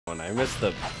one. I missed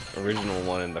the original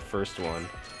one and the first one.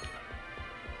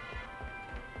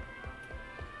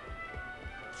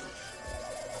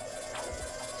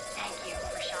 Thank you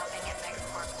for shopping at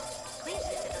Megacorp. Please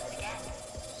visit us again.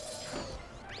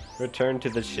 Return to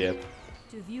the ship.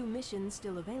 To view missions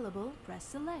still available, press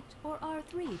select or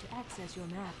R3 to access your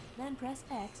map, then press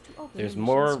X to open There's the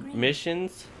more mission screen.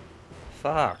 missions?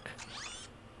 Fuck.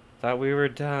 Thought we were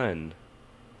done.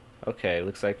 Okay,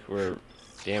 looks like we're...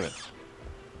 Damn it.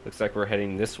 Looks like we're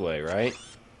heading this way, right?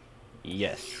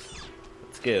 Yes.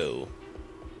 Let's go.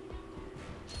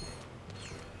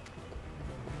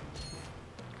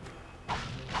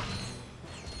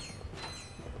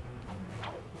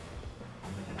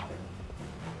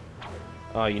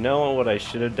 Oh, you know what I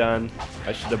should have done?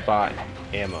 I should have bought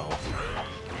ammo.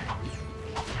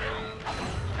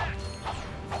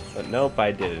 But nope,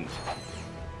 I didn't.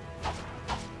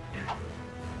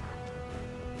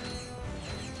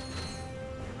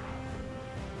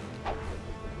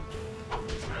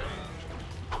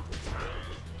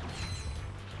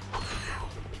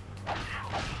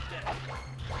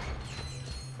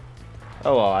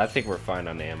 Oh well, I think we're fine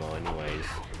on ammo anyways.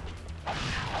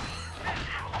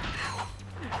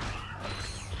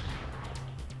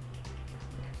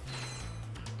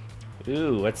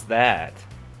 Ooh, what's that?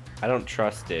 I don't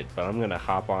trust it, but I'm gonna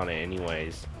hop on it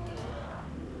anyways.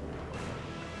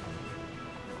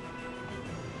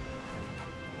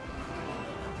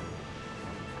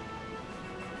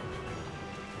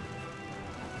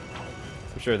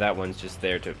 I'm sure that one's just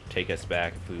there to take us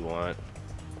back if we want.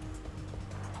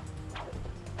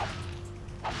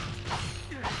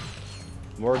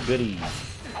 More goodies.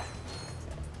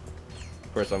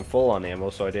 Of course, I'm full on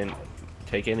ammo, so I didn't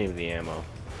take any of the ammo.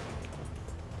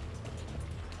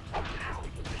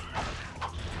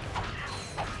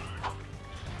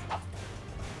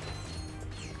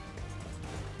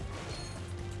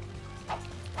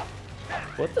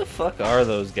 What the fuck are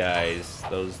those guys?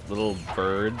 Those little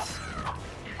birds?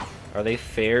 Are they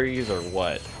fairies or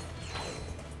what?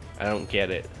 I don't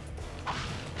get it.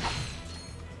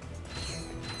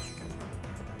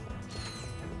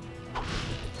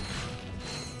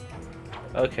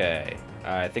 Okay,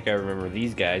 I think I remember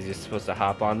these guys. You're supposed to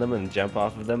hop on them and jump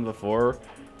off of them before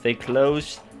they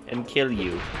close and kill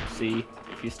you. See,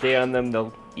 if you stay on them,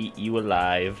 they'll eat you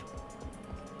alive.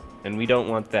 And we don't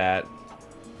want that.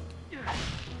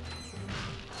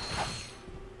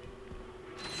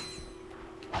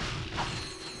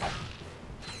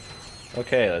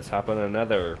 Okay, let's hop on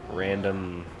another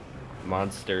random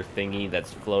monster thingy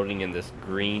that's floating in this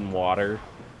green water.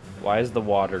 Why is the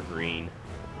water green?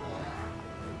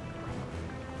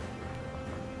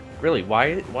 Really,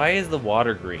 why is the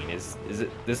water green? Is it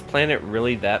this planet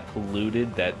really that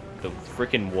polluted that the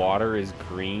frickin' water is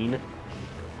green?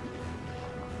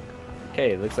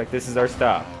 Okay, looks like this is our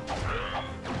stop.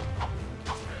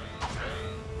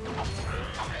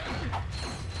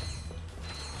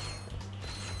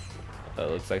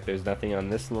 Looks like there's nothing on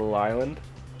this little island.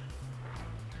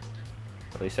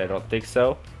 At least I don't think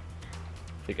so.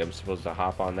 I think I'm supposed to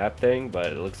hop on that thing, but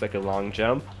it looks like a long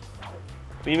jump.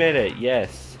 We made it,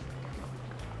 yes.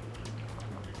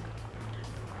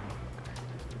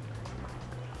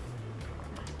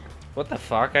 What the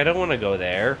fuck? I don't want to go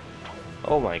there.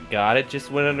 Oh my god, it just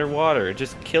went underwater. It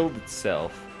just killed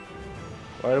itself.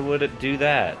 Why would it do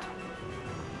that?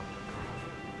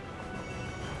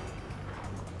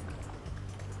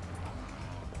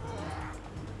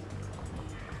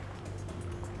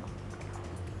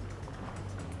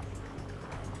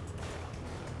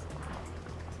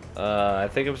 I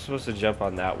think I'm supposed to jump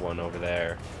on that one over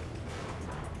there.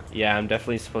 Yeah, I'm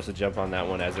definitely supposed to jump on that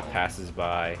one as it passes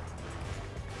by.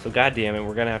 So goddamn it,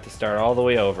 we're gonna have to start all the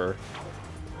way over.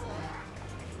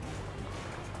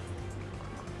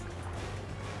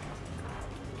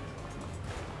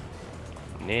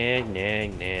 Nag,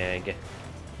 nag, nag.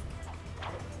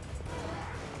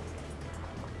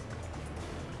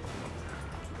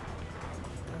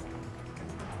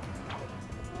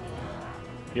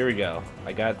 Here we go.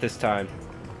 I got it this time.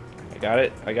 I got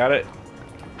it. I got it.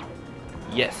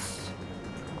 Yes.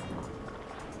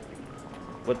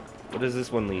 What does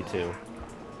this one lead to?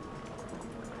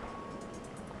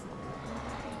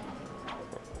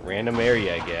 Random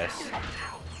area, I guess.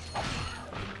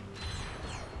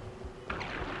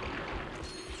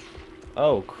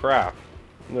 Oh crap.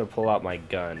 I'm gonna pull out my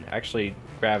gun. Actually,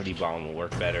 gravity bomb will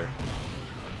work better.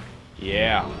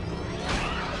 Yeah.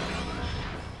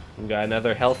 We got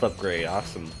another health upgrade.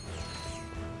 Awesome.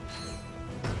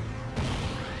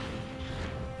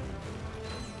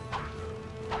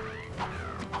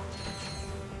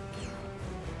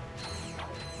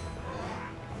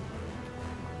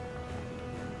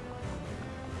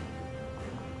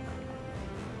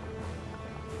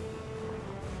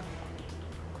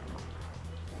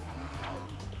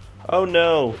 Oh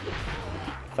no!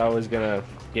 Thought I was gonna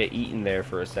get eaten there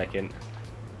for a second.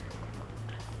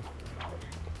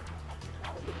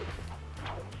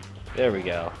 There we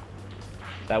go.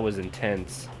 That was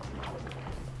intense.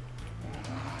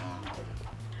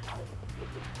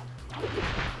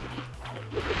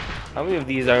 How many of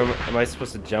these am I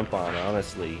supposed to jump on,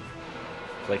 honestly?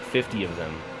 Like 50 of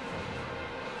them.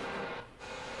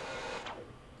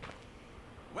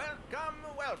 Welcome,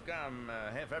 welcome.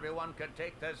 If everyone could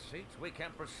take their seats, we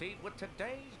can proceed with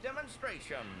today's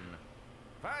demonstration.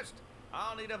 First,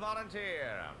 I'll need a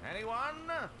volunteer.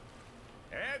 Anyone?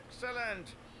 Excellent.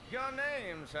 Your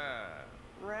name, sir?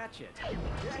 Ratchet. Hey!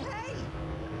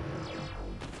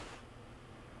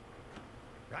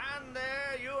 And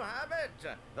there you have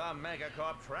it, the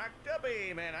Megacorp Tractor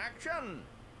Beam in action.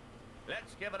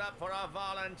 Let's give it up for our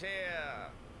volunteer.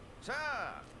 Sir,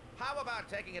 how about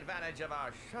taking advantage of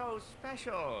our show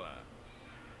special?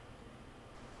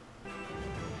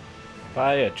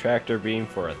 Buy a tractor beam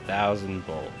for 1,000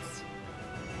 bolts.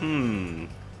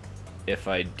 If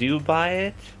I do buy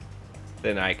it,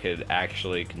 then I could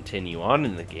actually continue on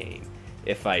in the game.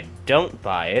 If I don't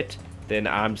buy it, then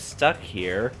I'm stuck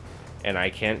here and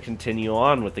I can't continue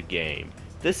on with the game.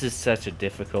 This is such a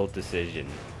difficult decision.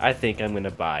 I think I'm gonna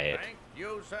buy it. Thank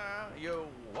you, sir. You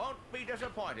won't be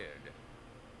disappointed.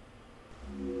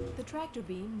 The tractor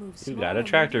beam moves. You small got a and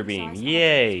tractor medium-sized beam. objects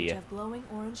Yay. which have glowing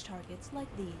orange targets like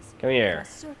these. Come here.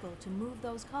 Press circle to move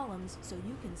those columns so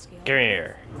you can scale. Come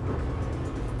here.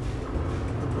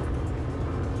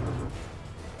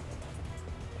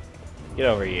 Get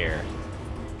over here.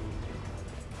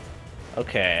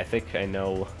 Okay, I think I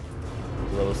know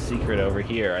a little secret over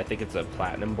here. I think it's a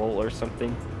platinum bolt or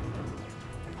something.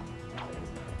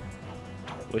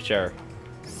 Which are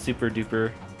super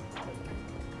duper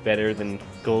better than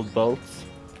gold bolts.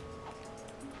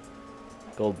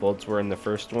 Gold bolts were in the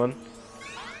first one.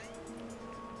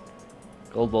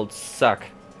 Gold bolts suck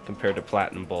compared to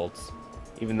platinum bolts.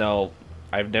 Even though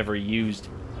I've never used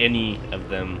any of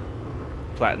them,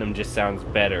 platinum just sounds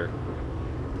better.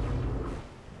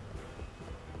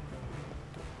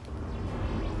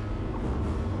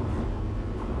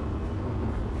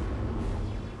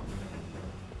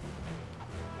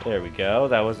 There we go.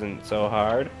 That wasn't so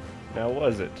hard. Now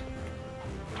was it?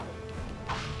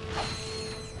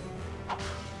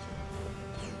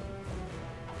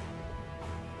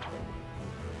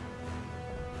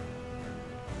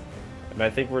 And I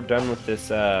think we're done with this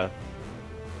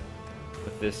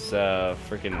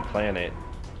freaking planet,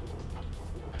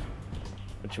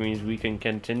 which means we can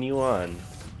continue on.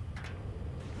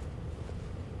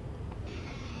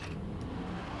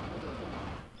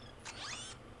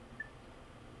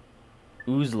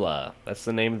 Uzla, that's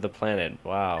the name of the planet.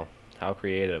 Wow, how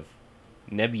creative.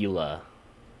 Nebula.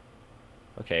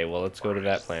 Okay, well, let's go to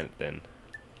that planet then.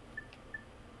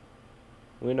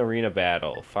 Win arena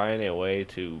battle. Find a way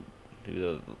to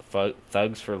do the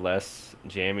thugs for less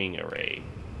jamming array.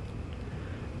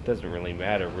 Doesn't really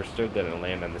matter. We're still gonna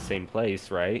land on the same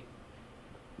place, right?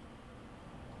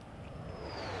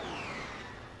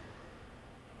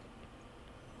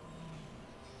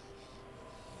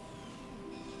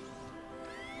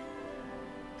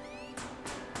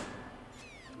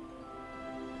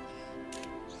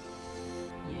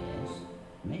 Yes,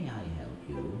 may I help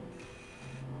you?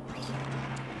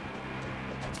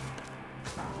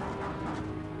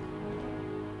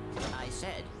 I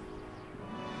said.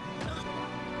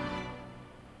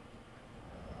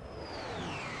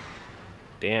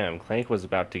 Damn, Clank was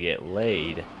about to get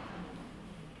laid.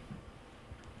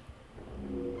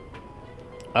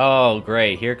 Oh,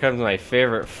 great. Here comes my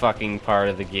favorite fucking part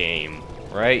of the game.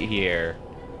 Right here.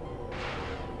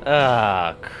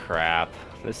 Ah, crap.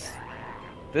 This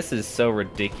is so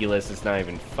ridiculous, it's not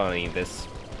even funny, this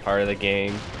part of the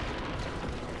game.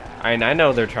 I mean, I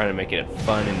know they're trying to make it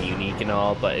fun and unique and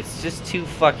all, but it's just too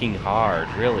fucking hard,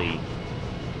 really.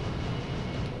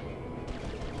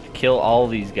 To kill all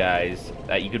these guys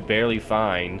that you could barely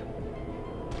find.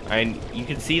 I mean, you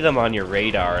can see them on your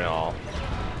radar and all.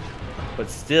 But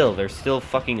still, they're still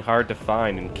fucking hard to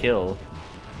find and kill.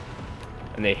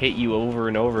 And they hit you over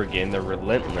and over again, they're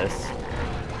relentless.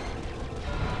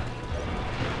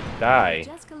 Die.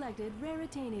 Just collected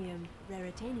Raritanium.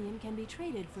 Raritanium can be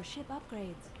traded for ship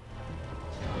upgrades.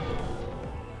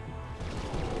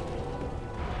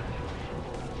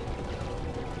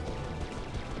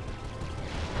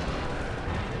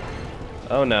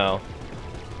 Oh no.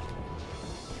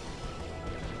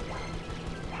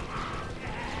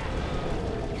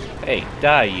 Hey,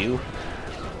 die you.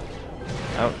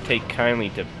 I don't take kindly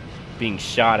to being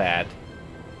shot at.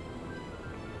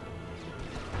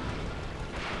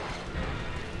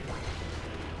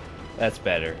 That's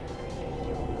better.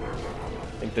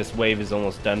 I think this wave is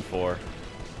almost done for.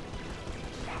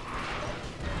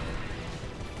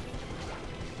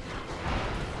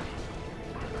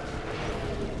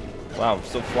 Wow,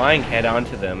 so flying head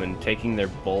onto them and taking their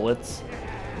bullets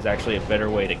is actually a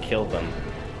better way to kill them.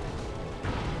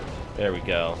 There we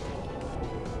go.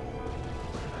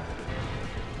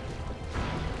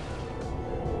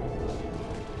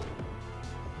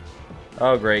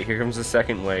 Oh great, here comes the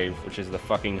second wave, which is the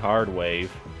fucking hard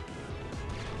wave.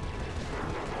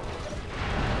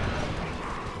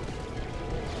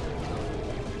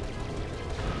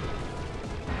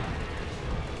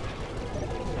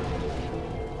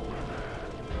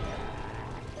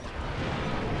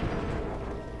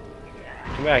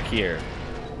 Come back here.